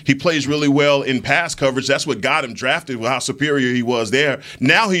position? He plays really well in pass coverage. That's what got him drafted, how superior he was there.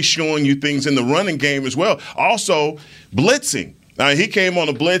 Now he's showing you things in the running game as well. Also, blitzing. He came on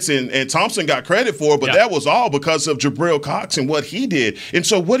a blitz, and Thompson got credit for it, but that was all because of Jabril Cox and what he did. And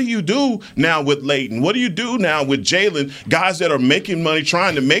so what do you do now with Leighton? What do you do now with Jalen? Guys that are making money,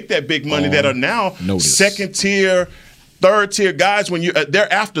 trying to make that big money that are now second-tier, third-tier guys when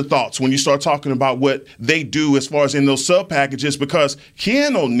they're afterthoughts when you start talking about what they do as far as in those sub-packages because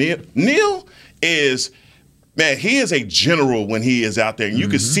Keanu Neal is – man, he is a general when he is out there. And you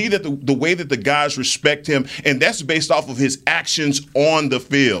can see that the way that the guys respect him, and that's based off of his actions on the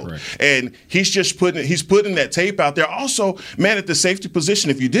field. Right. And he's putting that tape out there. Also, man, at the safety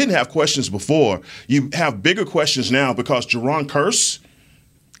position, if you didn't have questions before, you have bigger questions now because Jerron Kearse,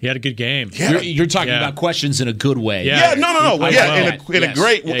 he had a good game. Yeah. You're talking about questions in a good way. Yeah, no. Yeah,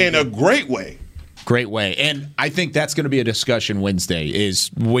 in a great way. Great way. And I think that's going to be a discussion Wednesday.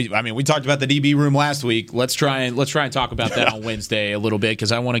 We talked about the DB room last week. Let's try and talk about that on Wednesday a little bit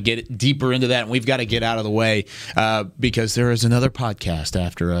because I want to get deeper into that, and we've got to get out of the way because there is another podcast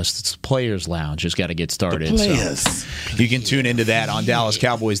after us. It's Players Lounge. Just got to get started. So you can tune into that on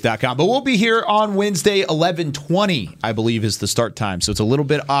DallasCowboys.com. But we'll be here on Wednesday, 11:20, I believe, is the start time. So it's a little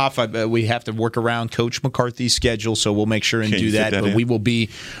bit off. We have to work around Coach McCarthy's schedule, so we'll make sure and do that. But we will be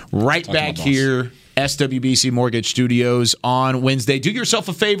right back here. SWBC Mortgage Studios on Wednesday. Do yourself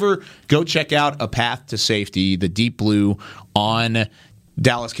a favor. Go check out A Path to Safety, the Deep Blue, on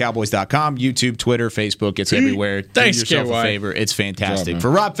DallasCowboys.com, YouTube, Twitter, Facebook. It's everywhere. Thanks, Do yourself a favor. It's fantastic.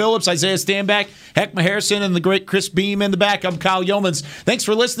 For Rob Phillips, Isaiah Stanback, Heckma Harrison, and the great Chris Beam in the back, I'm Kyle Yeomans. Thanks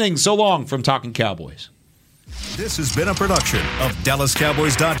for listening. So long from Talking Cowboys. This has been a production of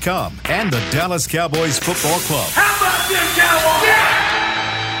DallasCowboys.com and the Dallas Cowboys Football Club. How about them Cowboys? Yeah!